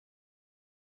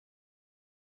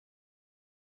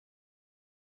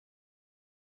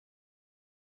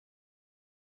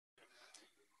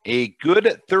A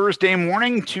good Thursday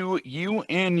morning to you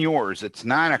and yours. It's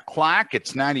 9 o'clock.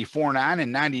 It's 94.9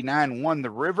 and 99.1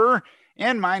 The River.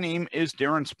 And my name is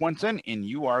Darren Swinson, and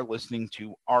you are listening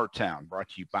to Our Town, brought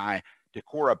to you by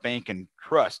Decorah Bank and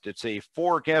Trust. It's a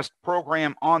 4-guest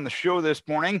program on the show this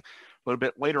morning. A little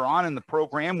bit later on in the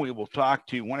program, we will talk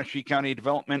to Winneshiek County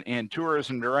Development and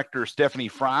Tourism Director Stephanie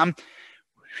Fromm.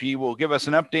 She will give us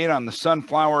an update on the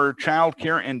Sunflower Child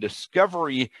Care and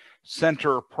Discovery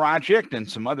Center project and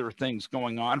some other things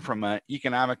going on from an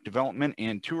economic development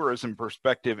and tourism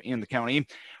perspective in the county.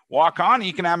 Waukon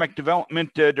Economic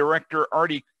Development Director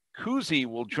Ardiie Kuhse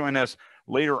will join us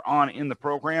later on in the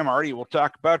program. Ardiie will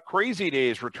talk about Crazy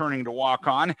Days returning to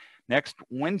Waukon next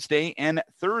Wednesday and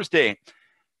Thursday.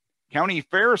 County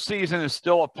fair season is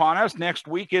still upon us. Next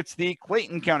week, it's the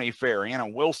Clayton County Fair. Anna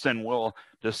Wilson will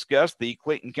discuss the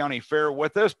Clayton County Fair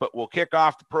with us, but we'll kick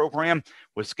off the program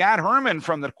with Scott Herman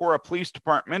from the Decorah Police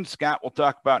Department. Scott will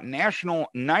talk about National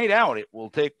Night Out. It will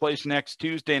take place next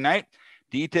Tuesday night.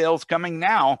 Details coming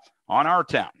now on Our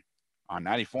Town on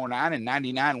 94.9 and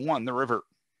 99.1 The River.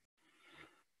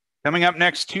 Coming up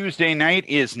next Tuesday night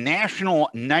is National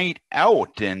Night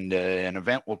Out, and an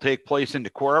event will take place in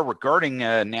Decorah regarding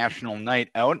National Night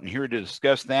Out. And here to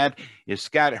discuss that is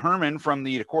Scott Herman from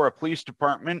the Decorah Police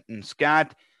Department. And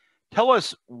Scott, tell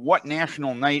us what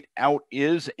National Night Out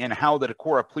is and how the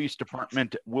Decorah Police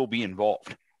Department will be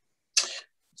involved.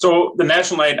 So the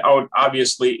National Night Out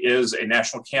obviously is a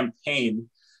national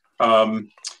campaign.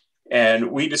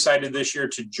 And we decided this year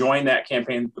to join that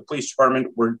campaign. The police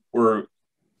department, we're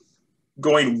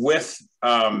going with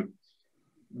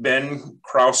Ben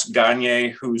Kraus-Gagne,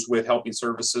 who's with Helping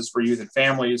Services for Youth and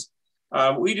Families.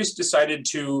 We just decided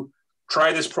to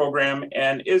try this program,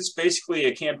 and it's basically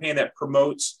a campaign that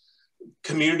promotes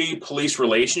community police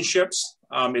relationships.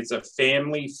 It's a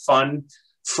family fun,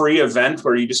 free event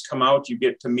where you just come out, you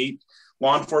get to meet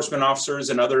law enforcement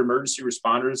officers and other emergency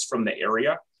responders from the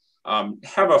area,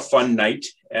 have a fun night,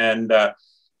 and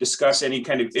discuss any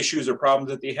kind of issues or problems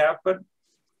that they have, but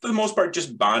for the most part,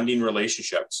 just bonding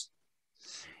relationships.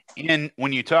 And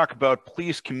when you talk about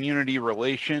police-community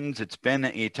relations, it's been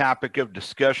a topic of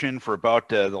discussion for about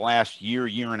the last year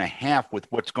and a half with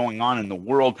what's going on in the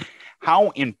world.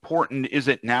 How important is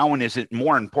it now, and is it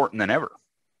more important than ever?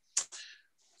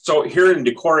 So here in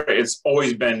Decorah, it's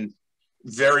always been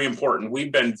very important.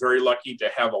 We've been very lucky to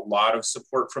have a lot of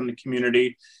support from the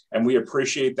community, and we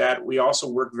appreciate that. We also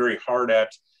work very hard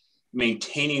at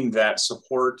maintaining that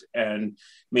support and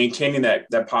maintaining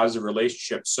that positive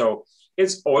relationship. So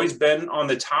it's always been on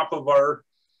the top of our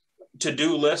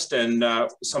to-do list, and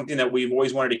something that we've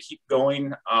always wanted to keep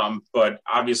going. But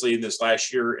obviously this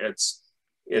last year,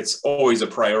 it's always a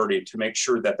priority to make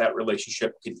sure that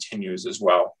relationship continues as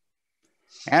well.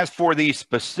 As for the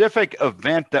specific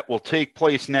event that will take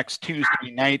place next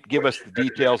Tuesday night, give us the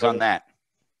details on that.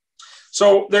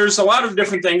 So there's a lot of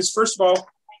different things. First of all,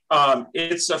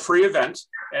 it's a free event,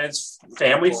 and it's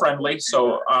family friendly,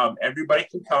 so everybody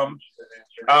can come.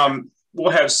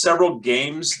 We'll have several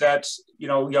games that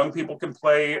young people can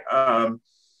play.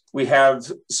 We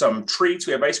have some treats.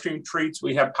 We have ice cream treats.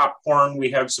 We have popcorn.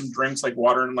 We have some drinks like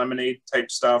water and lemonade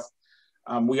type stuff.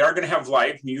 We are going to have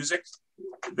live music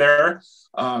there.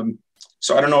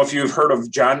 So I don't know if you've heard of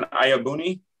John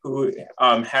Ayabuni, who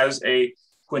has a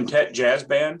quintet jazz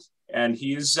band, and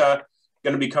he's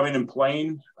going to be coming and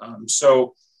playing.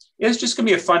 So it's just going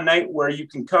to be a fun night where you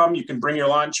can come, you can bring your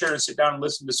lawn chair and sit down and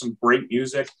listen to some great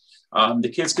music. The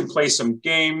kids can play some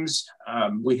games.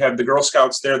 We have the Girl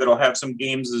Scouts there that'll have some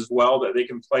games as well that they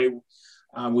can play.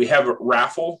 We have a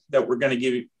raffle that we're going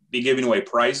to be giving away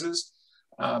prizes.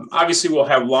 Obviously, we'll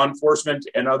have law enforcement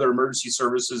and other emergency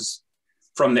services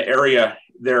from the area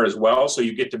there as well. So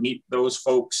you get to meet those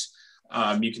folks.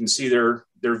 You can see their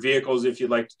vehicles if you'd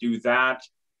like to do that.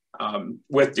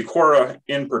 With Decorah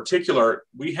in particular,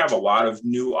 we have a lot of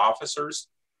new officers,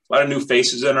 a lot of new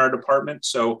faces in our department.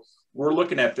 So we're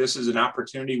looking at this as an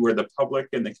opportunity where the public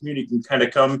and the community can kind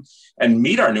of come and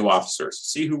meet our new officers,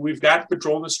 see who we've got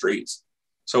patrolling the streets.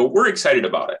 So we're excited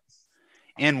about it.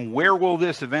 And where will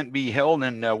this event be held,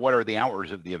 and what are the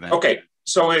hours of the event? Okay,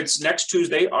 so it's next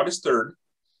Tuesday, August 3rd,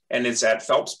 and it's at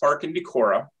Phelps Park in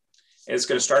Decorah. It's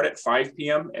going to start at 5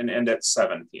 p.m. and end at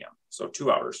 7 p.m., so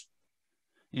 2 hours.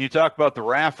 You talk about the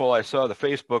raffle. I saw the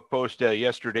Facebook post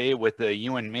yesterday with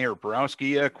you and Mayor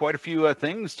Borowski. Quite a few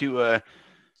things to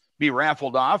be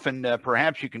raffled off, and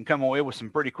perhaps you can come away with some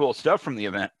pretty cool stuff from the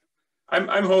event.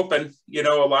 I'm hoping. A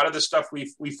lot of the stuff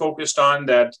we focused on,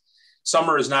 that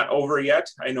summer is not over yet.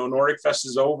 I know Nordic Fest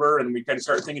is over, and we kind of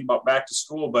start thinking about back to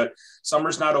school, but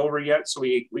summer's not over yet. So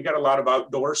we got a lot of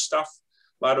outdoor stuff,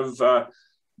 a lot of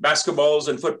basketballs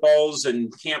and footballs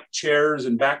and camp chairs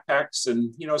and backpacks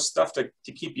and, stuff to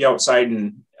keep you outside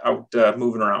and out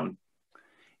moving around.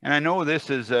 And I know this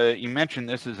is, you mentioned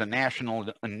this is a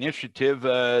national initiative.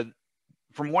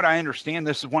 From what I understand,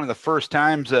 this is one of the first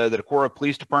times the Decorah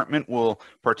Police Department will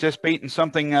participate in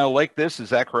something like this. Is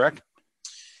that correct?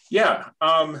 Yeah.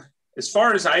 As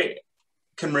far as I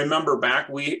can remember back,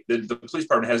 the police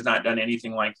department has not done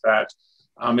anything like that.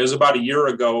 It was about a year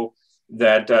ago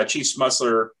that Chief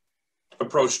Smussler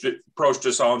approached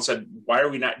us all and said, why are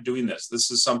we not doing this? This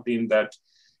is something that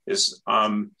is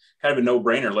kind of a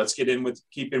no-brainer. Let's keep in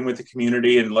with the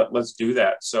community and let's do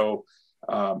that. So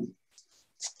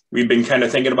we've been kind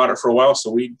of thinking about it for a while.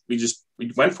 So we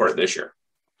went for it this year.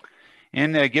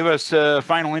 And give us a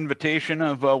final invitation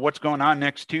of what's going on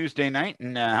next Tuesday night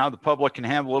and how the public can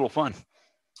have a little fun.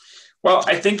 Well,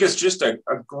 I think it's just a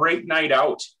great night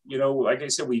out. Like I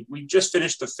said, we just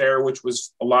finished the fair, which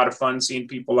was a lot of fun seeing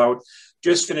people out.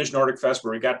 Just finished Nordic Fest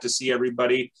where we got to see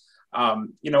everybody.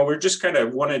 We're just kind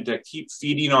of wanted to keep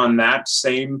feeding on that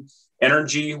same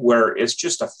energy where it's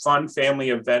just a fun family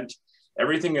event.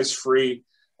 Everything is free.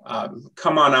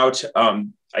 Come on out.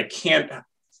 I can't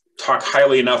talk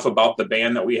highly enough about the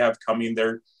band that we have coming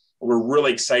there. We're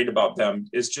really excited about them.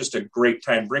 It's just a great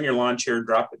time. Bring your lawn chair,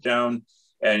 drop it down,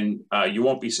 and you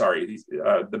won't be sorry.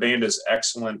 The band is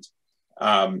excellent.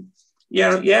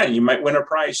 You might win a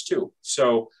prize too.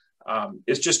 So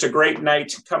it's just a great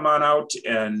night. Come on out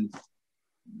and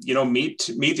meet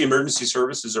the emergency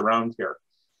services around here.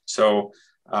 So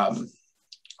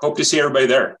hope to see everybody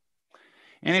there.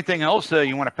 Anything else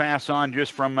you want to pass on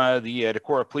just from the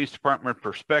Decorah Police Department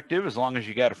perspective, as long as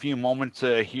you got a few moments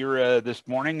here this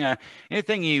morning?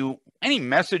 Any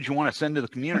message you want to send to the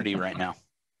community right now?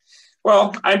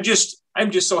 Well, I'm just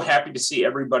so happy to see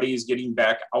everybody is getting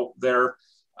back out there.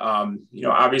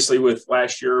 Obviously with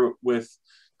last year, with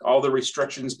all the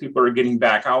restrictions, people are getting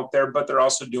back out there, but they're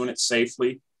also doing it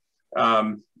safely.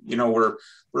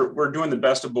 We're doing the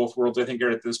best of both worlds. I think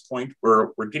at this point,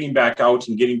 we're getting back out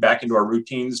and getting back into our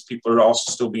routines. People are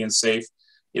also still being safe.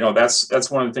 That's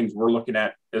one of the things we're looking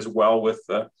at as well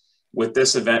with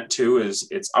this event too, is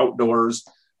it's outdoors.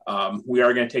 We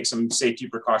are going to take some safety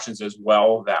precautions as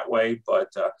well that way,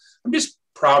 but I'm just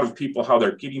proud of people, how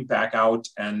they're getting back out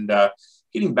and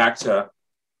getting back to,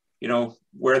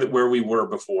 where we were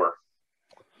before.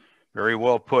 Very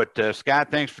well put.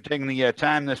 Scott, thanks for taking the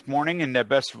time this morning, and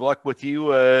best of luck with you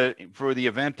for the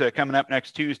event coming up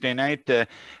next Tuesday night.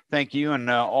 Thank you and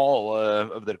all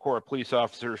of the Decorah police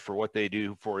officers for what they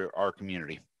do for our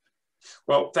community.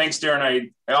 Well, thanks,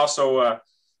 Darren. I also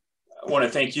want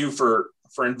to thank you for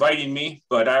inviting me,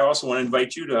 but I also want to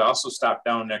invite you to also stop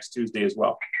down next Tuesday as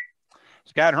well.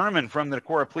 Scott Herman from the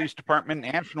Decorah Police Department,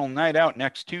 National Night Out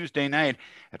next Tuesday night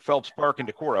at Phelps Park in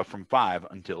Decorah from 5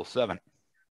 until 7.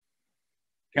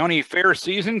 County Fair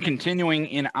season continuing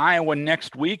in Iowa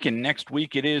next week, and next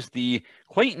week it is the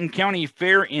Clayton County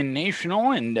Fair in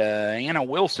National, and Anna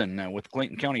Wilson with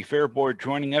Clayton County Fair Board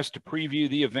joining us to preview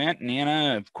the event. And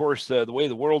Anna, of course, the way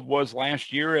the world was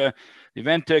last year, the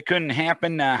event couldn't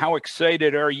happen. How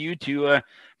excited are you to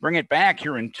bring it back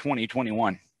here in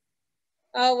 2021?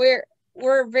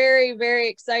 We're very, very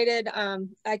excited.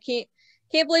 I can't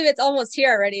believe it's almost here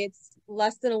already. It's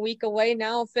less than a week away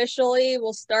now. Officially,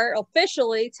 we'll start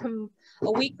officially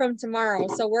a week from tomorrow.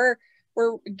 So we're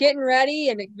getting ready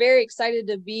and very excited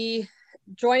to be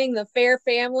joining the fair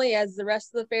family, as the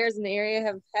rest of the fairs in the area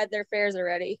have had their fairs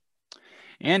already.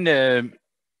 And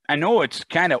I know it's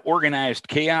kind of organized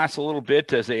chaos a little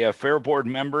bit as a fair board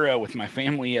member with my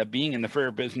family being in the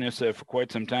fair business for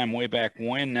quite some time way back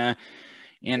when.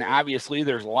 And obviously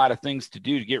there's a lot of things to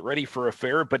do to get ready for a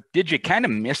fair, but did you kind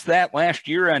of miss that last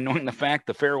year, knowing the fact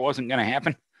the fair wasn't going to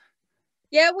happen?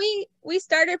 Yeah, we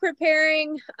started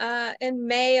preparing in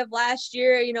May of last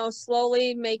year,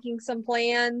 slowly making some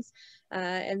plans.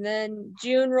 And then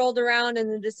June rolled around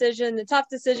and the tough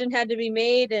decision had to be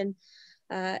made. And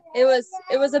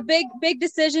it was a big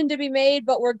decision to be made,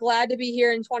 but we're glad to be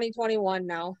here in 2021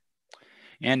 now.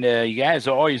 And you guys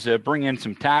always bring in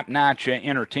some top-notch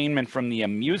entertainment from the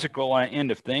musical end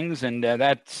of things, and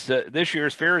that's this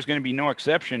year's fair is going to be no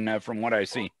exception from what I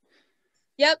see.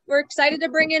 Yep, we're excited to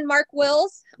bring in Mark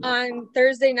Wills on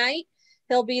Thursday night.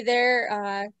 He'll be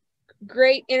there,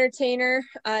 great entertainer.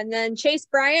 And then Chase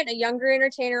Bryant, a younger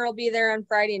entertainer, will be there on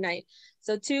Friday night.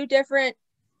 So 2 different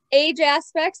age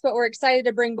aspects, but we're excited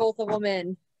to bring both of them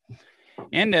in.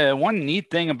 And one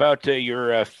neat thing about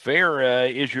your fair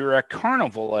is your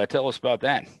carnival. Tell us about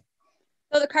that.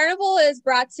 So the carnival is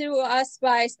brought to us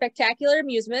by Spectacular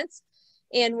Amusements,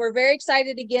 And we're very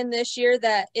excited again this year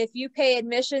that if you pay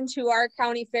admission to our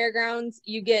county fairgrounds,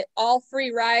 you get all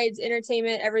free rides,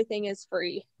 entertainment, everything is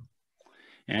free.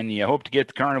 And you hope to get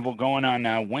the carnival going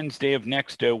on Wednesday of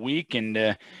next week, and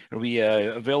it'll be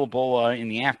available in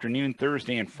the afternoon,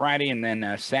 Thursday and Friday, and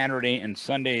then Saturday and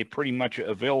Sunday, pretty much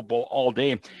available all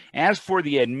day. As for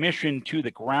the admission to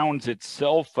the grounds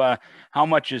itself, how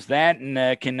much is that,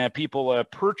 and can people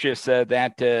purchase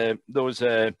those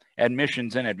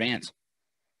admissions in advance?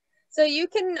 So you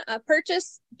can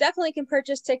definitely can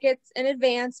purchase tickets in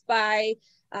advance by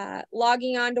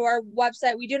logging onto our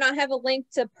website. We do not have a link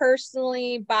to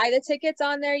personally buy the tickets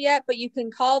on there yet, but you can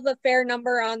call the fair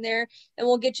number on there and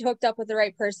we'll get you hooked up with the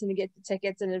right person to get the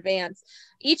tickets in advance.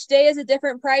 Each day is a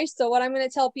different price. So what I'm going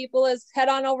to tell people is head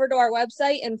on over to our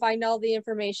website and find all the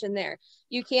information there.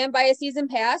 You can buy a season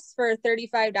pass for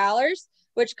 $35,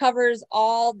 which covers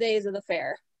all days of the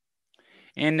fair.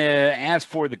 And as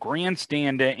for the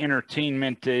grandstand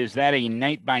entertainment, is that a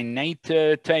night-by-night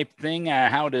type thing?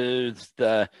 How does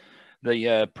the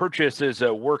purchases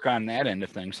work on that end of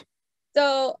things?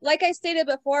 So like I stated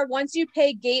before, once you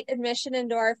pay gate admission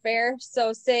into our fair,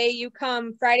 so say you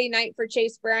come Friday night for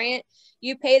Chase Bryant,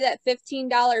 you pay that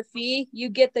 $15 fee, you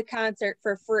get the concert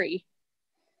for free.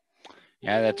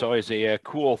 Yeah, that's always a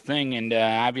cool thing. And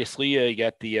obviously you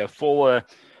got the full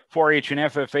 4-H and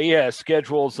FFA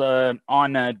schedules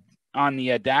on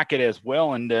the docket as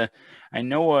well. And I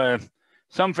know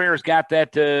some fairs got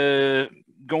that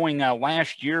going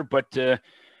last year, but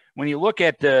when you look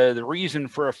at the reason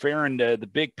for a fair and the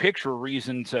big picture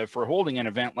reasons for holding an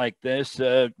event like this,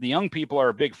 the young people are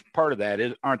a big part of that,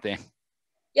 aren't they?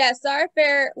 Yes, our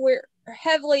fair, we're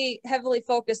heavily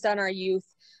focused on our youth.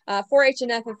 4-H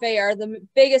and FFA are the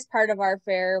biggest part of our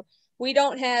fair. We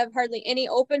don't have hardly any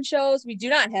open shows. We do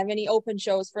not have any open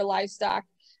shows for livestock.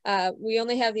 We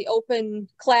only have the open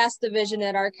class division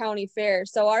at our county fair.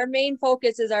 So our main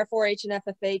focus is our 4-H and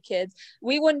FFA kids.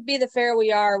 We wouldn't be the fair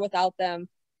we are without them.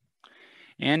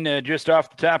 And just off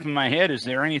the top of my head, is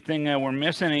there anything we're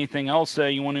missing? Anything else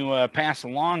you want to pass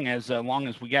along as long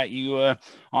as we got you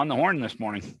on the horn this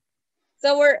morning?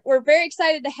 So we're very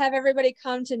excited to have everybody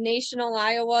come to National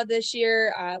Iowa this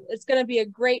year. It's going to be a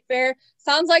great fair.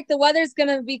 Sounds like the weather's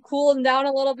going to be cooling down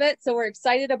a little bit, so we're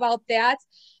excited about that.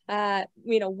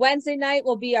 Wednesday night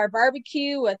will be our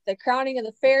barbecue with the crowning of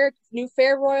the fair, new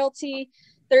fair royalty.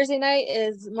 Thursday night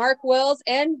is Mark Wills,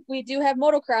 and we do have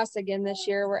motocross again this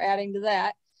year. We're adding to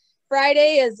that.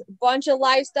 Friday is a bunch of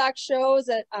livestock shows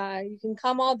that you can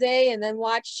come all day and then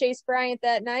watch Chase Bryant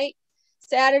that night.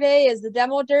 Saturday is the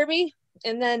demo derby.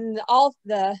 And then all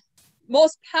the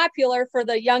most popular for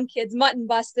the young kids, mutton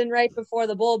busting right before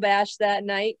the bull bash that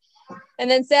night.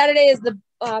 And then Saturday is the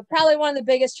probably one of the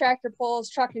biggest truck and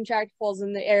tractor pulls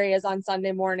in the areas on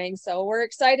Sunday morning. So we're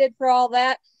excited for all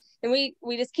that. And we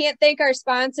just can't thank our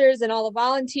sponsors and all the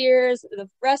volunteers, the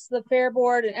rest of the fair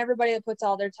board, and everybody that puts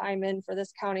all their time in for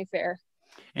this county fair.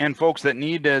 And folks that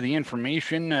need the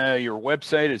information, your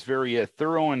website is very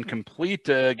thorough and complete.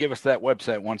 Give us that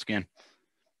website once again.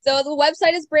 So the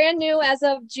website is brand new as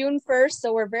of June 1st.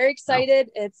 So we're very excited.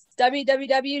 Oh. It's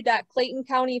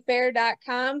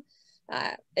www.claytoncountyfair.com.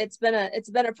 It's been a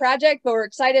project, but we're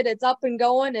excited. It's up and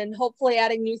going and hopefully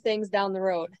adding new things down the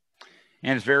road.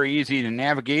 And it's very easy to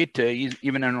navigate.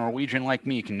 Even a Norwegian like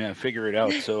me can figure it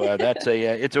out. So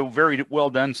it's a very well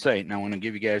done site. And I want to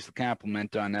give you guys the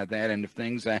compliment on that end of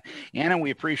things. Anna, we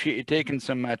appreciate you taking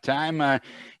some time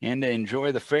and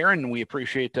enjoy the fair. And we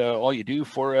appreciate all you do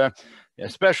for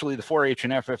especially the 4-H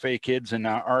and FFA kids in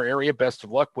our area. Best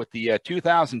of luck with the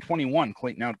 2021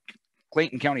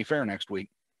 Clayton County Fair next week.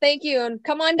 Thank you. And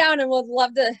come on down and we'll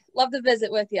love to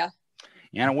visit with you.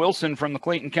 Anna Wilson from the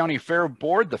Clayton County Fair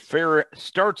Board. The fair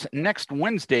starts next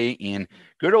Wednesday in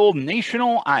good old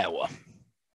National, Iowa.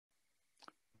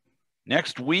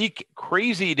 Next week,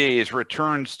 Crazy Days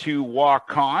returns to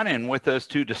Waukon, and with us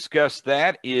to discuss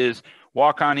that is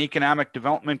Waukon Economic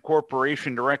Development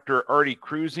Corporation Director Ardiie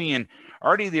Kuhse. And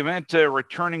Ardiie, the event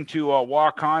returning to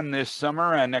Waukon this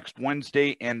summer, next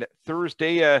Wednesday and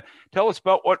Thursday. Tell us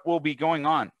about what will be going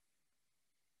on.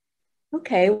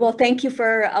 Okay, well, thank you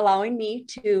for allowing me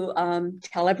to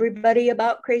tell everybody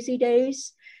about Crazy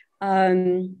Days.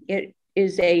 It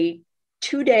is a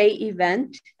 2-day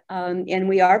event, and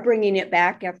we are bringing it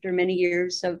back after many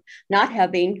years of not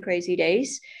having Crazy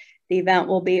Days. The event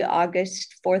will be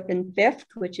August 4th and 5th,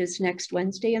 which is next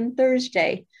Wednesday and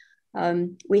Thursday.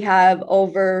 We have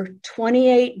over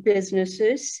 28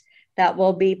 businesses that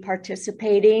will be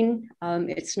participating.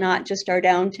 It's not just our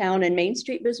downtown and Main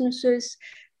Street businesses,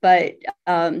 but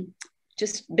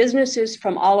just businesses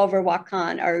from all over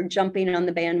Waukon are jumping on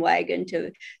the bandwagon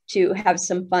to have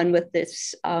some fun with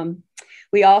this.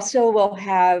 We also will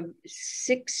have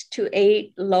 6 to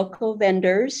 8 local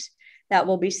vendors that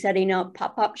will be setting up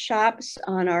pop-up shops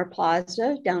on our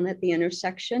plaza down at the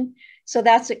intersection. So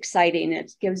that's exciting.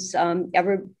 It gives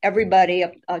everybody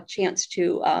a chance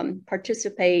to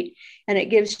participate, and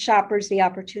it gives shoppers the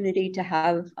opportunity to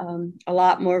have a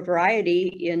lot more variety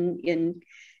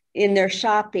in their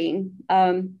shopping.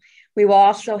 We will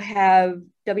also have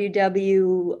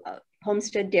WW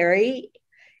Homestead Dairy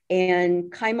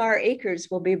and Kaimar Acres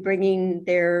will be bringing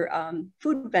their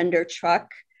food vendor truck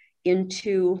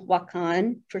into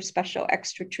Waukon for special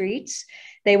extra treats.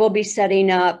 They will be setting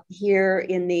up here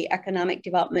in the Economic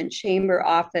Development Chamber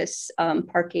office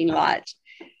parking lot.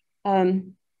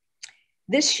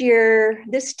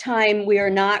 This time, we are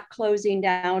not closing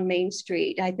down Main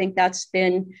Street. I think that's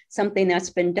been something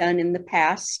that's been done in the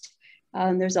past.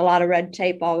 There's a lot of red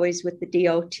tape always with the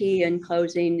DOT and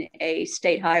closing a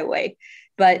state highway.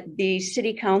 But the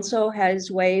city council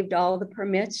has waived all the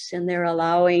permits, and they're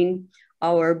allowing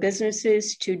our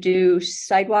businesses to do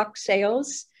sidewalk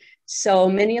sales. So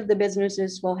many of the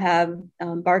businesses will have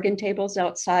bargain tables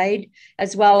outside,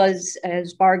 as well as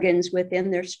bargains within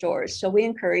their stores. So we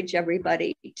encourage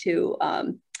everybody to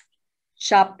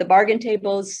shop the bargain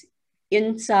tables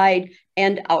inside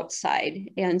and outside.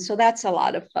 And so that's a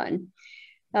lot of fun.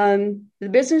 The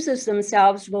businesses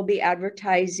themselves will be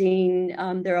advertising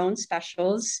their own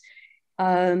specials.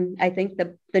 I think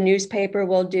the newspaper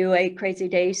will do a Crazy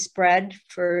Day spread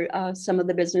for some of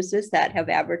the businesses that have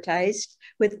advertised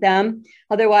with them.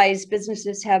 Otherwise,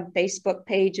 businesses have Facebook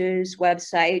pages,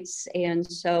 websites, and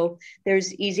so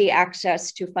there's easy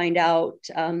access to find out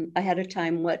ahead of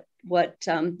time what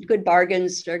good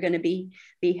bargains are going to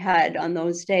be had on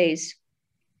those days.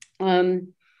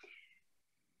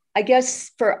 I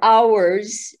guess for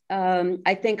hours,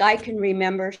 I think I can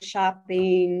remember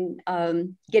shopping,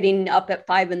 getting up at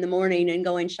 5 in the morning and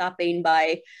going shopping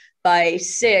by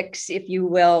 6, if you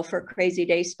will, for Crazy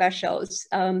Day specials.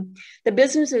 The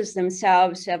businesses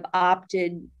themselves have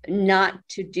opted not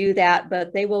to do that,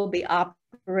 but they will be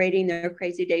operating their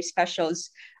Crazy Day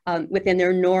specials within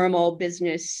their normal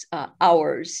business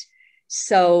hours.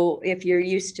 So if you're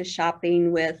used to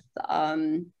shopping with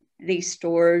these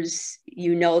stores,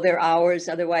 you know their hours.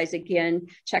 Otherwise, again,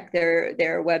 check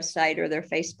their website or their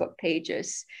Facebook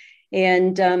pages.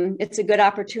 And it's a good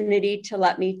opportunity to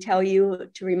let me tell you,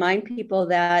 to remind people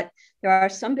that there are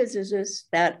some businesses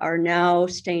that are now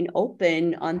staying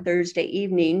open on Thursday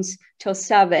evenings till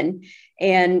 7.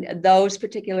 And those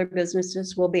particular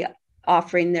businesses will be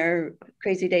offering their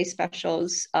Crazy Day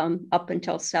specials up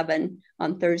until 7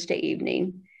 on Thursday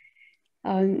evening.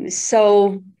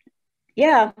 So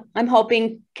yeah, I'm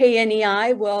hoping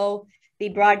KNEI will be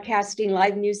broadcasting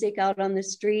live music out on the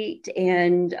street,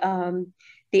 and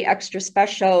the extra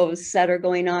specials that are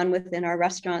going on within our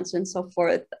restaurants and so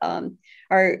forth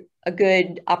are a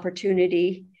good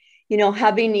opportunity. You know,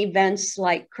 having events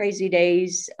like Crazy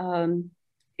Days,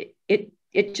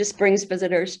 it just brings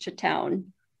visitors to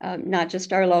town, not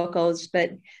just our locals,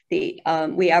 but we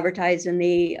advertise in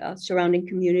the surrounding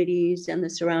communities and the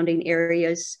surrounding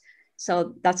areas.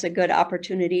 So that's a good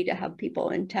opportunity to have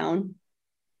people in town.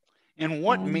 And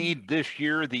what made this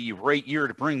year the right year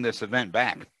to bring this event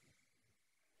back?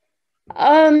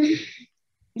 You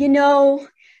know,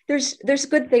 there's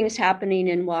good things happening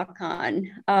in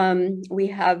Waukon. We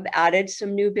have added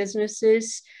some new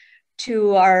businesses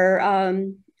to our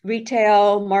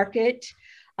retail market.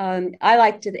 I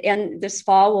like to, and this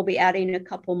fall we'll be adding a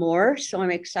couple more, so I'm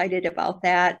excited about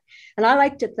that. And I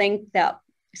like to think that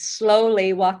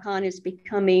slowly Waukon is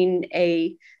becoming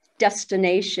a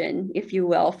destination, if you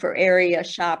will, for area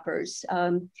shoppers.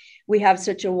 We have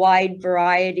such a wide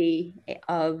variety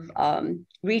of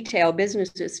retail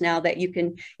businesses now that you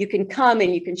can come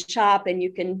and you can shop and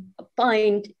you can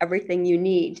find everything you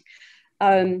need.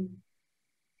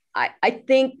 I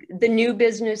think the new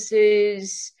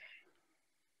businesses,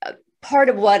 part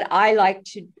of what I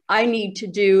need to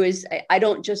do is I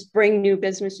don't just bring new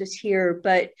businesses here,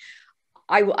 but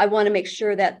I want to make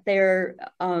sure that they're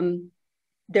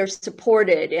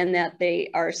supported and that they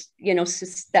are, you know,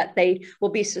 that they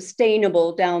will be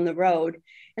sustainable down the road.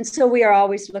 And so we are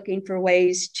always looking for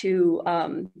ways to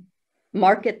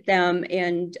market them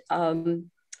and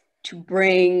to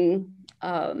bring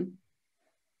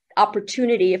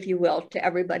opportunity, if you will, to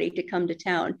everybody to come to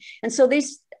town. And so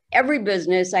every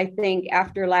business, I think,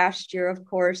 after last year, of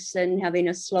course, and having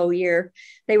a slow year,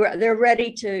 they're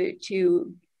ready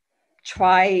to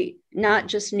try not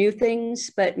just new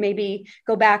things, but maybe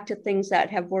go back to things that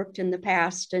have worked in the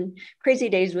past. And Crazy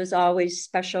Days was always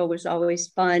special, was always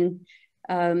fun.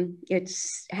 It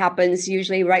happens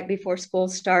usually right before school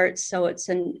starts. So it's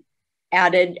an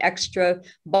added extra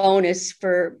bonus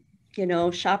for, you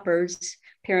know, shoppers,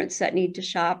 parents that need to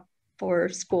shop for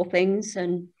school things.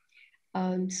 And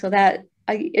so that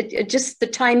it just, the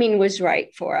timing was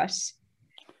right for us.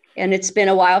 And it's been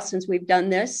a while since we've done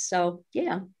this. So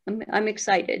yeah, I'm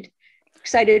excited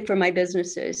for my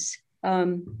businesses.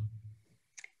 You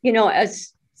know,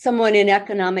 as someone in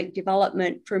economic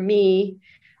development, for me,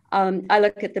 I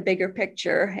look at the bigger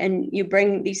picture, and you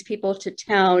bring these people to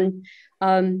town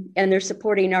and they're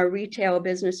supporting our retail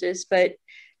businesses, but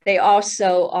they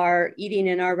also are eating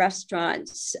in our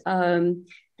restaurants.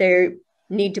 They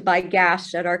need to buy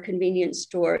gas at our convenience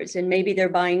stores, and maybe they're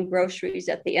buying groceries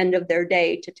at the end of their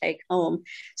day to take home.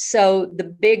 So the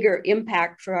bigger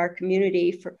impact for our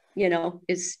community, for, you know,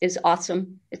 is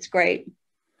awesome. It's great.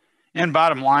 And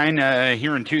bottom line,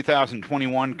 here in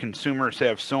 2021, consumers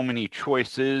have so many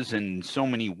choices and so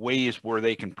many ways where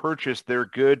they can purchase their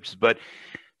goods, but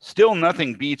still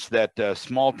nothing beats that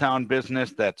small town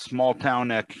business, that small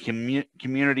town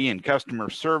community and customer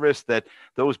service that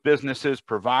those businesses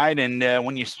provide. And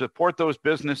when you support those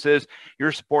businesses,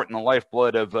 you're supporting the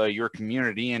lifeblood of your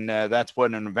community. And that's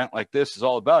what an event like this is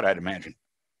all about, I'd imagine.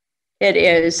 It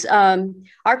is.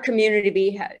 Our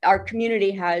community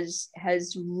has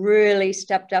really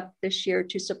stepped up this year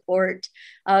to support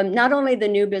not only the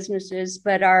new businesses,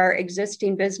 but our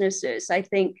existing businesses. I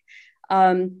think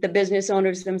the business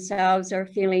owners themselves are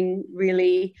feeling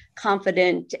really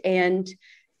confident. And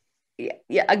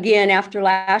again, after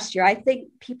last year, I think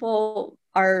people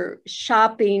are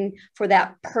shopping for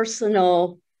that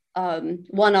personal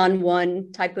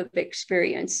one-on-one type of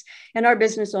experience, and our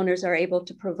business owners are able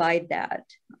to provide that.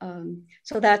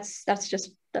 So that's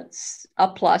a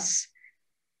plus.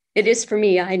 It is for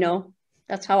me. I know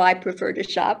that's how I prefer to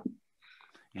shop.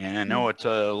 And I know it's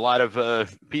a lot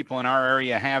of people in our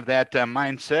area have that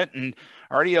mindset. And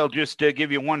Ardiie, I'll just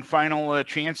give you one final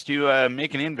chance to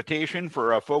make an invitation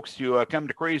for folks to come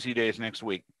to Crazy Days next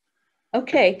week.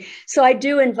 Okay, so I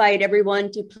do invite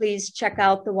everyone to please check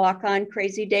out the Waukon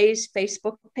Crazy Days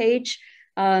Facebook page.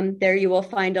 There you will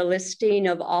find a listing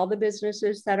of all the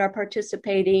businesses that are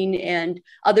participating and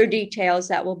other details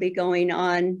that will be going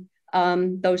on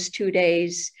those 2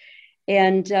 days.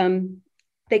 And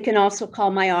they can also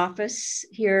call my office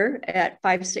here at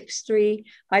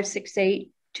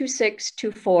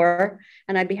 563-568-2624.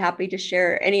 And I'd be happy to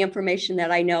share any information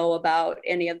that I know about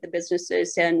any of the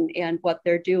businesses and what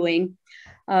they're doing.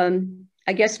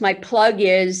 I guess my plug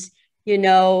is, you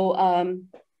know,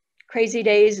 Crazy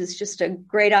Days is just a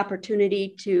great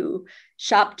opportunity to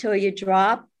shop till you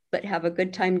drop, but have a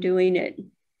good time doing it.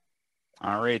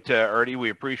 All right, Ardiie,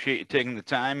 we appreciate you taking the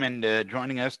time and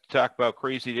joining us to talk about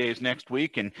Crazy Days next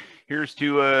week. And here's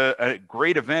to a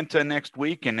great event next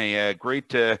week, and a great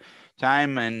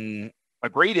time and a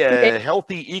great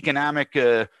healthy economic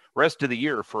rest of the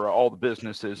year for all the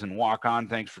businesses in Waukon.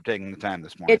 Thanks for taking the time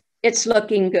this morning. It's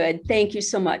looking good. Thank you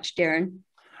so much, Darren.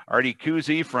 Ardiie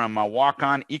Kuhse from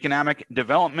Waukon Economic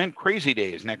Development. Crazy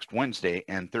Days next Wednesday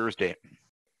and Thursday.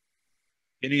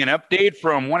 Getting an update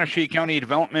from Winneshiek County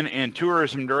Development and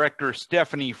Tourism Director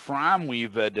Stephanie Fromm.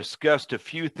 We've discussed a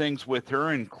few things with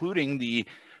her, including the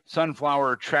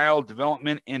Sunflower Child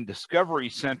Development and Discovery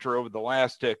Center over the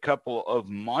last couple of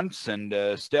months.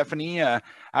 And Stephanie,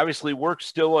 obviously work's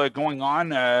still going on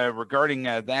regarding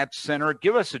that center.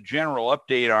 Give us a general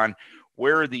update on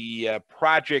where the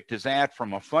project is at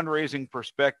from a fundraising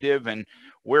perspective and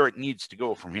where it needs to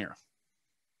go from here.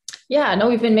 Yeah, no,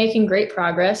 we've been making great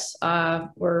progress. We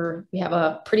have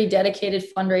a pretty dedicated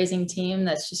fundraising team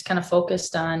that's just kind of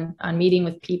focused on meeting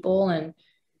with people and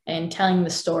telling the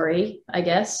story, I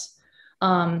guess.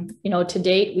 You know, to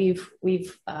date,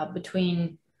 we've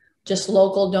between just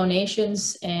local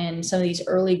donations and some of these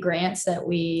early grants that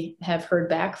we have heard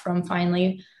back from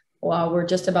finally, we're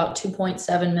just about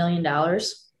 $2.7 million,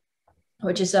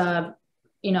 which is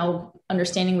you know,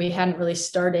 understanding we hadn't really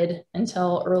started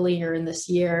until earlier in this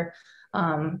year.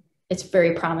 It's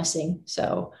very promising.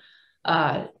 So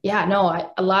yeah,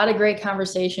 no, a lot of great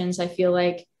conversations. I feel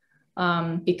like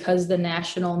because the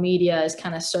national media is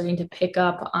kind of starting to pick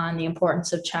up on the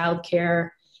importance of childcare,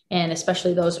 and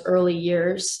especially those early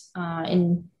years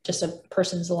in just a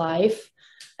person's life,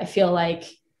 I feel like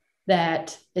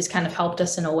that has kind of helped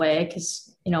us in a way,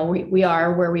 because, you know, we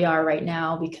are where we are right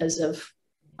now because of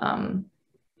our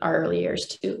early years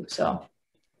too. So.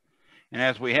 And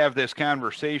as we have this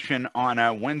conversation on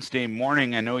a Wednesday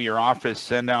morning, I know your office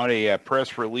sent out a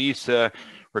press release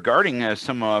regarding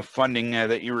some funding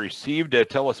that you received.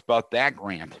 Tell us about that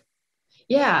grant.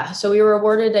 Yeah, so we were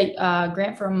awarded a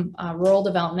grant from Rural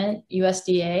Development,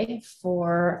 USDA,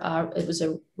 for it was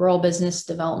a rural business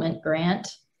development grant,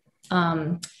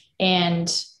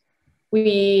 and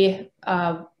we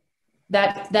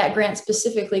that grant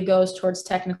specifically goes towards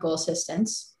technical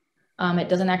assistance. It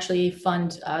doesn't actually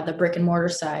fund the brick and mortar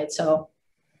side, so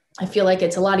I feel like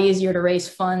it's a lot easier to raise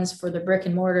funds for the brick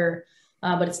and mortar,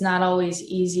 but it's not always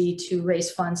easy to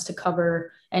raise funds to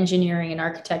cover engineering and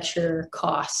architecture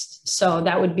costs. So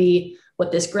that would be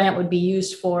what this grant would be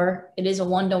used for. It is a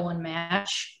 1-to-1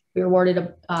 match. We were awarded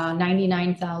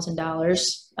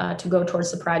 $99,000 to go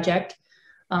towards the project.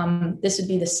 This would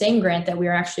be the same grant that we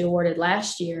were actually awarded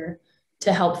last year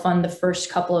to help fund the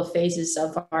first couple of phases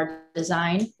of our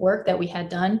design work that we had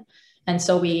done. And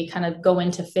so we kind of go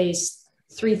into phase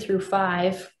 3 through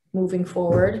 5 moving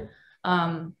forward.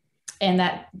 And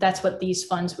that's what these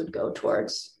funds would go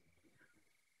towards.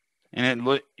 And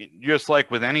it just like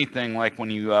with anything, like when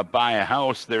you buy a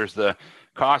house, there's the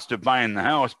cost of buying the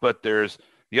house, but there's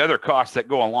the other costs that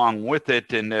go along with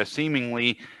it. And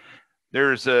seemingly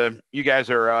there's you guys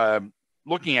are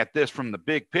looking at this from the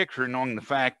big picture, knowing the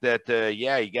fact that,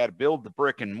 yeah, you got to build the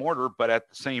brick and mortar, but at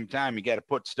the same time, you got to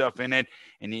put stuff in it,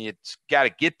 and it's got to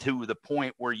get to the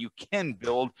point where you can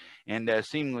build. And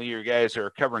seemingly you guys are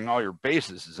covering all your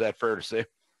bases. Is that fair to say?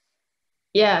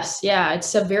 Yes. Yeah.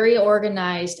 It's a very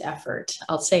organized effort.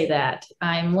 I'll say that.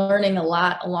 I'm learning a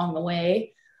lot along the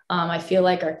way. I feel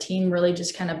like our team really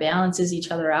just kind of balances each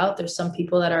other out. There's some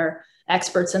people that are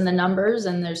experts in the numbers,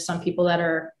 and there's some people that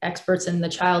are experts in the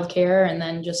childcare and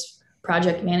then just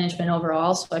project management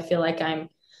overall. So I feel like I'm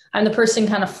the person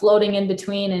kind of floating in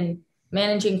between and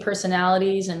managing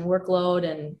personalities and workload.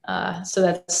 And so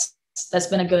that's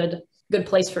been a good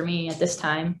place for me at this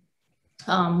time.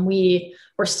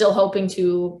 We're still hoping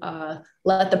to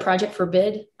let the project for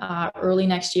bid early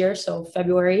next year, so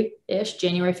February-ish,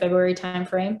 January, February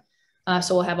timeframe.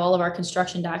 So we'll have all of our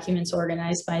construction documents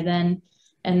organized by then,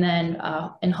 and then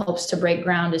in hopes to break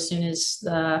ground as soon as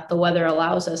the weather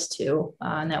allows us to,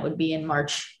 and that would be in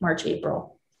March,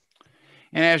 April.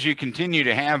 And as you continue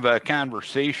to have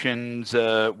conversations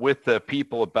with the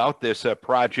people about this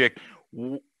project,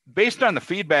 based on the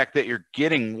feedback that you're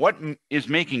getting, what is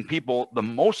making people the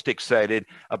most excited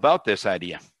about this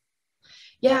idea?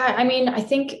 Yeah, I mean, I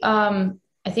think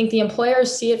the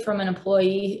employers see it from an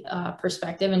employee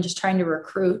perspective and just trying to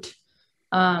recruit.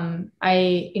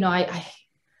 I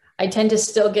tend to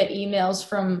still get emails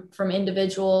from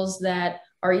individuals that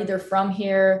are either from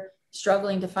here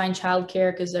struggling to find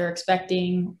childcare because they're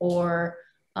expecting, or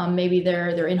maybe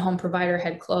their in-home provider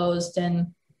had closed, and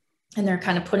they're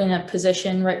kind of put in a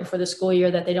position right before the school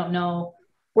year that they don't know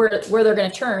where they're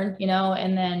going to turn,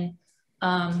 and then,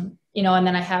 and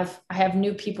then I have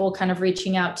new people kind of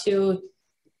reaching out too,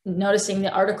 noticing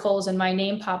the articles and my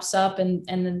name pops up,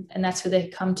 and that's who they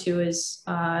come to is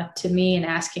to me and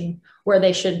asking where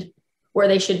they should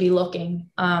be looking.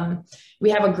 We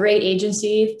have a great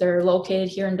agency. They're located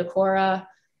here in Decorah.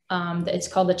 It's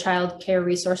called the Child Care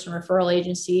Resource and Referral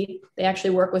Agency. They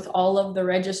actually work with all of the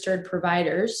registered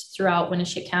providers throughout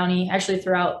Winneshiek County, actually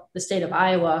throughout the state of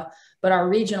Iowa, but our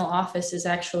regional office is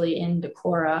actually in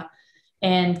Decorah.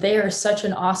 And they are such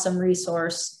an awesome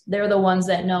resource. They're the ones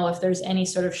that know if there's any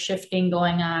sort of shifting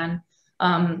going on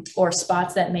or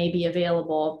spots that may be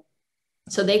available.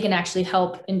 So they can actually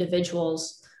help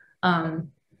individuals find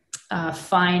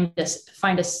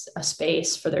a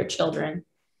space for their children.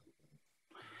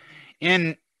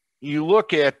 And you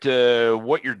look at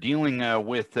what you're dealing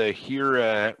with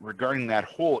here regarding that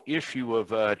whole issue of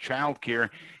childcare,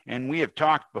 and we have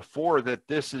talked before that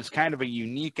this is kind of a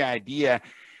unique idea,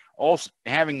 also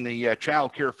having the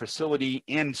childcare facility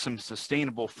and some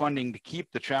sustainable funding to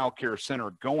keep the childcare center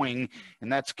going,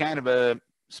 and that's kind of a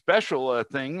special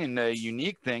thing and a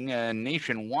unique thing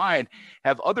nationwide.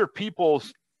 Have other people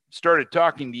started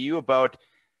talking to you about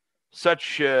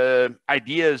such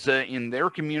ideas in their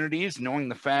communities, knowing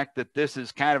the fact that this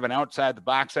is kind of an outside the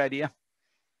box idea?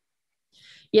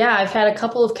 Yeah, I've had a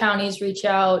couple of counties reach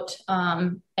out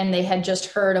and they had just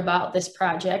heard about this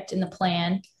project and the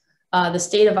plan. The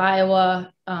state of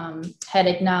Iowa had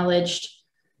acknowledged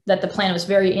that the plan was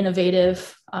very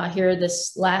innovative. Here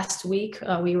this last week,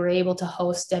 we were able to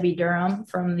host Debbie Durham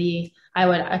from the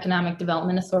Iowa Economic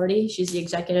Development Authority. She's the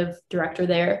executive director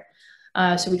there.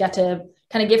 So we got to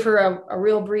kind of give her a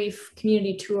real brief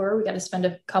community tour. We got to spend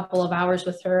a couple of hours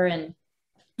with her, and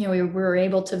we were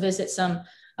able to visit some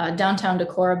downtown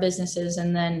Decorah businesses,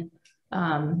 and then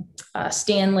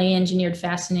Stanley Engineered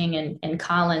Fastening and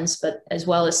Collins, but as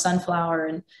well as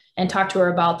Sunflower, and talked to her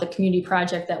about the community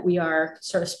project that we are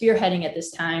sort of spearheading at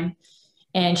this time.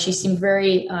 And she seemed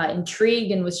very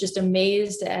intrigued and was just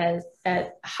amazed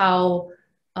at how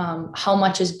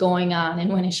much is going on in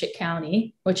Winneshiek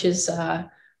County, which is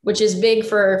big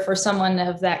for someone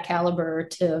of that caliber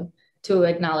to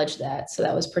acknowledge that. So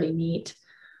that was pretty neat.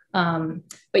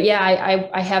 But yeah,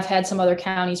 I have had some other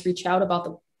counties reach out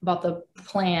about the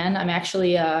plan. I'm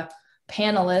actually a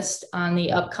panelist on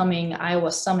the upcoming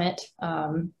Iowa Summit.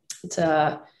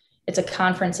 It's a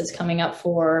conference that's coming up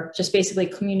for just basically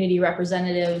community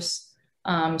representatives,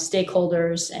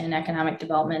 stakeholders, and economic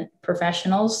development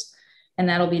professionals. And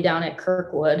that'll be down at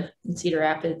Kirkwood in Cedar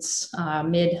Rapids,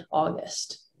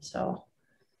 mid-August. So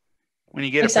when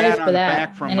you get a pat on the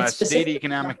back from state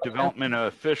economic development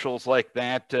officials like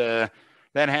that,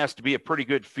 that has to be a pretty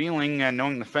good feeling,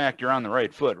 knowing the fact you're on the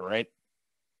right foot, right?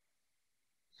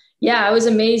 Yeah, it was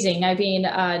amazing. I mean,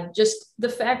 just the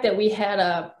fact that we had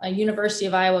a University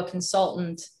of Iowa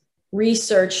consultant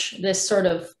research this sort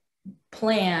of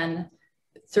plan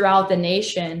throughout the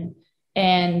nation,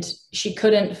 and she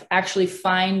couldn't actually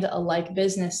find a like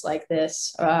business like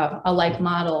this, a like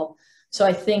model. So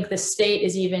I think the state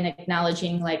is even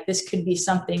acknowledging like this could be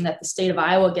something that the state of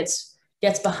Iowa gets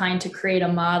behind to create a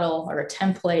model or a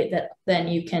template that then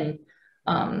you can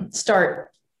start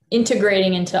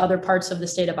integrating into other parts of the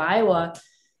state of Iowa,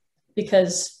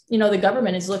 because, you know, the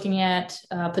government is looking at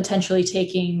potentially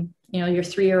taking, you know, your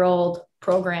 3-year-old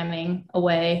programming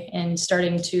away and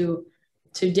starting to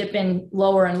dip in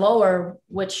lower and lower,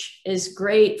 which is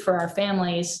great for our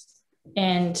families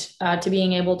and to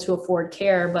being able to afford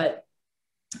care. But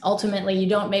ultimately, you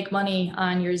don't make money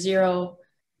on your 0,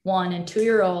 1, and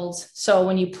 2-year-olds. So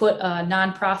when you put a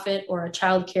nonprofit or a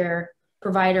childcare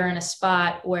provider in a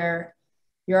spot where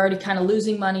you're already kind of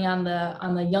losing money on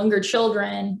the younger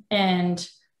children, and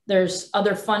there's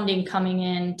other funding coming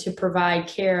in to provide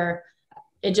care,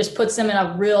 it just puts them in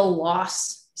a real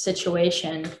loss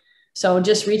situation. So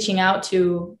just reaching out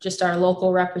to just our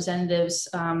local representatives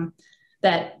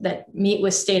that meet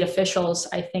with state officials,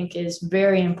 I think is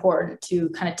very important to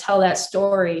kind of tell that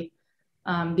story,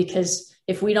 because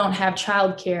if we don't have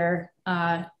childcare,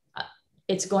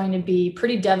 it's going to be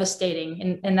pretty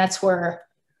devastating. And that's where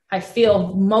I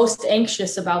feel most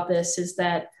anxious about this, is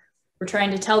that we're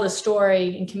trying to tell the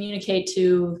story and communicate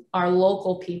to our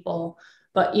local people,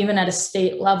 but even at a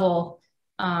state level,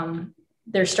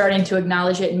 they're starting to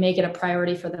acknowledge it and make it a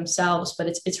priority for themselves. But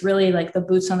it's really like the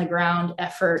boots on the ground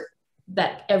effort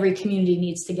that every community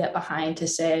needs to get behind to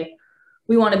say,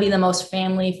 we want to be the most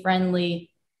family friendly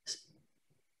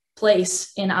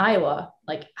place in Iowa.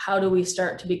 Like, how do we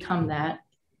start to become that?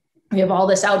 We have all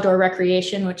this outdoor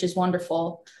recreation, which is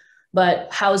wonderful,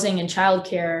 but housing and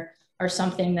childcare are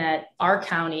something that our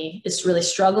county is really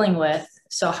struggling with.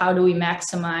 So how do we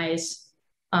maximize,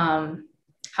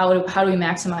 how do we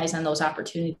maximize on those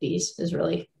opportunities is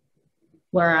really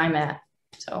where I'm at.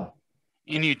 So.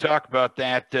 And you talk about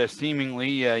that seemingly,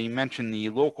 you mentioned the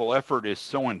local effort is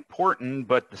so important,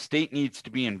 but the state needs to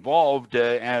be involved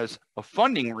as a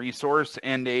funding resource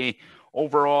and a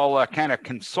overall kind of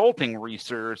consulting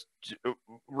resource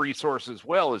as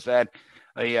well. Is that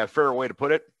a fair way to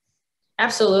put it?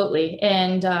 Absolutely.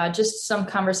 And just some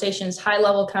conversations,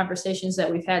 high-level conversations that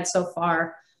we've had so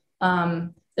far,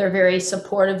 they're very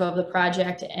supportive of the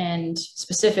project, and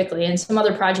specifically, and some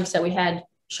other projects that we had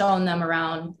shown them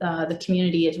around the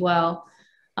community as well.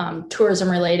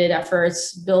 Tourism-related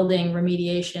efforts, building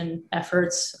remediation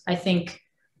efforts. I think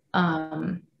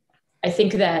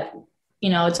that, you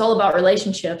know, it's all about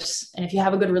relationships. And if you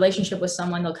have a good relationship with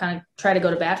someone, they'll kind of try to go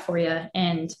to bat for you.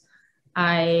 And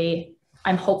I'm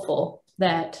hopeful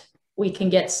that we can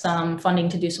get some funding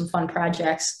to do some fun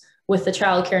projects with the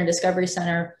Child Care and Discovery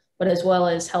Center, but as well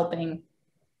as helping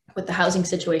with the housing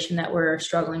situation that we're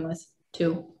struggling with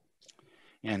too.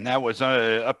 And that was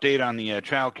an update on the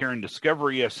Child Care and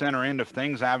Discovery Center end of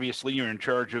things. Obviously, you're in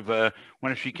charge of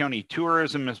Winneshiek County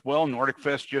tourism as well. Nordic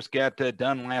Fest just got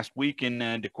done last week in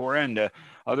Decorah, and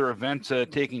other events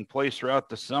taking place throughout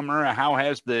the summer. How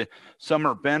has the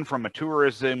summer been from a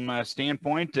tourism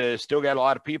standpoint? Still got a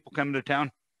lot of people coming to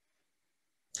town?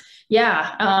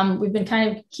 Yeah, we've been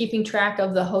kind of keeping track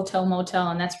of the hotel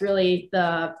motel, and that's really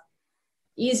the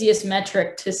easiest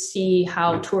metric to see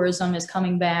how tourism is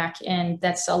coming back. And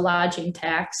that's a lodging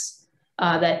tax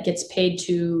that gets paid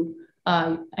to,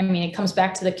 I mean, it comes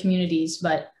back to the communities,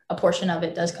 but a portion of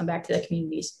it does come back to the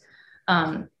communities.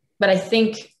 But I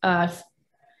think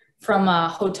from a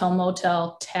hotel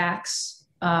motel tax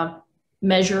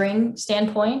measuring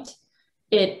standpoint,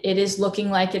 it is looking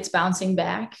like it's bouncing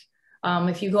back.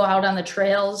 If you go out on the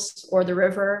trails or the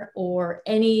river or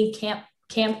any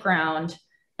campground,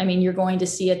 I mean, you're going to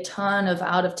see a ton of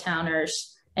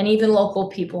out-of-towners and even local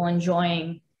people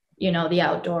enjoying, you know, the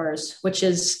outdoors, which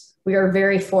is, we are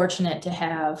very fortunate to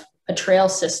have a trail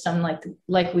system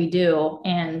like we do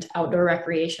and outdoor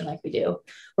recreation like we do.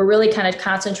 We're really kind of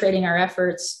concentrating our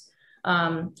efforts.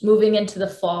 Moving into the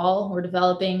fall, we're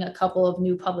developing a couple of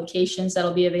new publications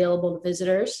that'll be available to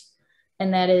visitors.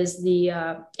 And that is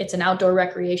it's an outdoor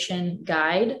recreation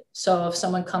guide. So if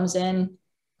someone comes in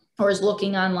or is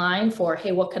looking online for,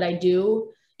 hey, what could I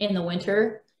do in the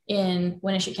winter in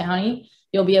Winneshiek County?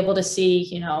 You'll be able to see,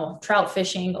 you know, trout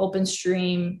fishing, open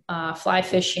stream, fly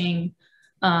fishing,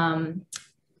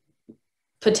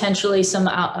 potentially some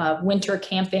winter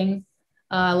camping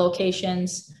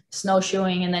locations,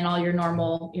 snowshoeing, and then all your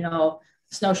normal, you know,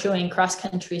 snowshoeing,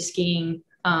 cross-country skiing,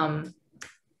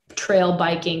 trail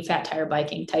biking, fat tire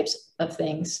biking types of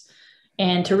things.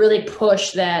 And to really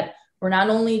push that we're not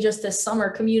only just a summer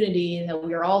community, that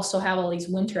we also have all these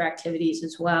winter activities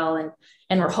as well.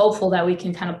 And we're hopeful that we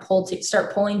can kind of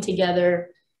start pulling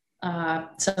together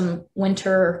some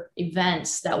winter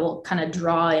events that will kind of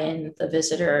draw in the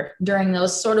visitor during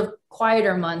those sort of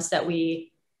quieter months that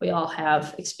we all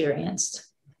have experienced.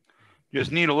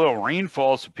 Just need a little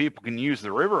rainfall so people can use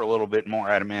the river a little bit more,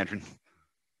 I'd imagine.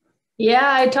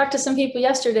 Yeah, I talked to some people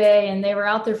yesterday and they were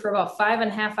out there for about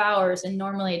 5.5 hours, and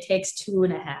normally it takes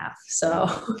 2.5.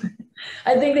 So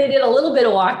I think they did a little bit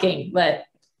of walking, but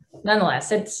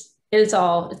nonetheless, it's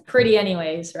pretty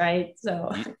anyways, right?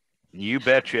 So you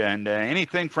betcha. And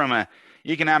anything from a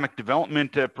economic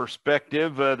development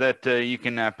perspective that you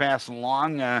can pass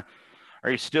along, are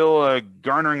you still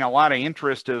garnering a lot of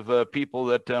interest of people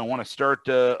that want to start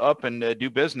up and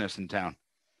do business in town?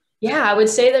 Yeah, I would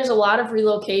say there's a lot of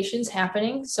relocations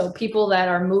happening. So people that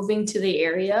are moving to the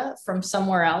area from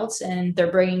somewhere else and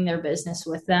they're bringing their business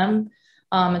with them.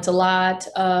 It's a lot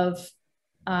of,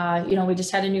 you know, we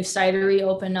just had a new cidery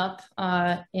open up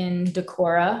in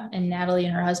Decorah, and Natalie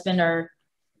and her husband are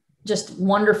just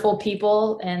wonderful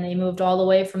people. And they moved all the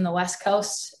way from the West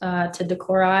Coast to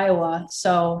Decorah, Iowa.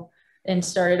 So, and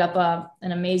started up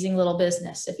an amazing little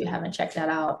business if you haven't checked that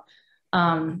out.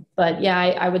 But yeah,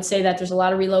 I would say that there's a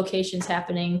lot of relocations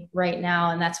happening right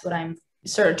now, and that's what I'm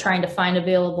sort of trying to find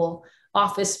available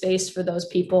office space for those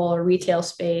people or retail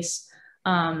space.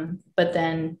 But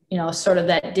then, you know, sort of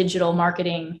that digital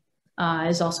marketing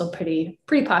is also pretty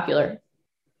popular,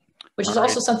 which is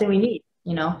also something we need,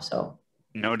 you know, so.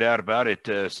 No doubt about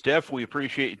it. Steph, we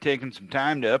appreciate you taking some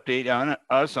time to update on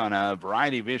us on a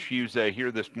variety of issues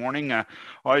here this morning.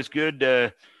 Always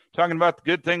good talking about the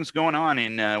good things going on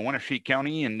in Winneshiek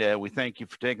County, and we thank you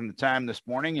for taking the time this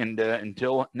morning. And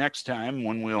until next time,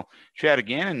 when we'll chat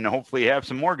again and hopefully have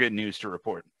some more good news to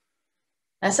report.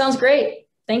 That sounds great.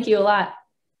 Thank you a lot.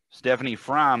 Stephanie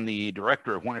Fromm, the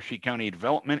Director of Winneshiek County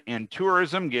Development and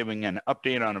Tourism, giving an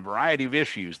update on a variety of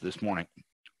issues this morning.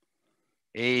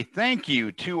 A thank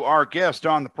you to our guest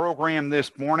on the program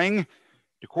this morning,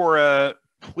 Decorah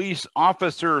Police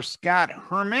Officer Scott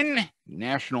Herman.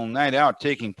 National Night Out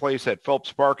taking place at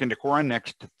Phelps Park in Decorah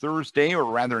next Thursday, or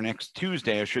rather next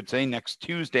Tuesday, I should say, next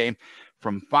Tuesday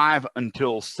from 5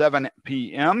 until 7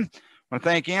 p.m. I want to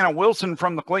thank Anna Wilson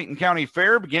from the Clayton County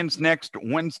Fair. Begins next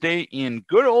Wednesday in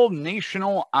good old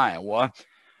National, Iowa.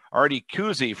 Ardiie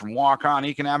Kuhse from Waukon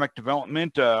Economic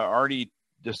Development already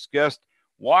discussed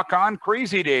Waukon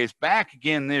Crazy Days back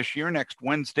again this year, next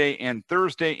Wednesday and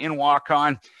Thursday in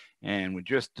Waukon. And we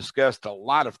just discussed a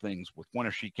lot of things with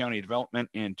Winneshiek County Development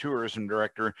and Tourism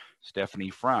Director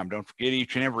Stephanie Fromm. Don't forget,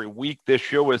 each and every week, this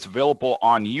show is available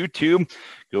on YouTube.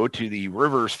 Go to the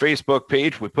Rivers Facebook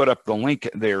page. We put up the link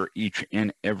there each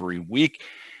and every week.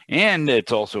 And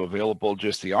it's also available,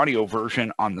 just the audio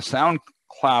version, on the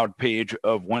SoundCloud page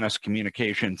of Winnes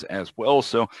Communications as well.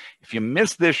 So if you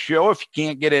miss this show, if you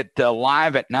can't get it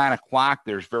live at 9 o'clock,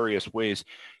 there's various ways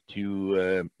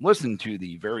to listen to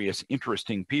the various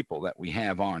interesting people that we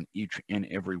have on each and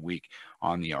every week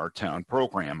on the Our Town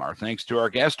program. Our thanks to our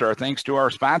guest, our thanks to our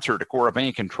sponsor, Decorah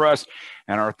Bank and Trust,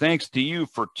 and our thanks to you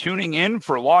for tuning in,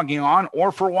 for logging on,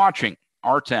 or for watching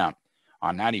Our Town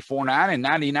on 94.9 and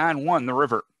 99.1 The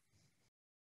River.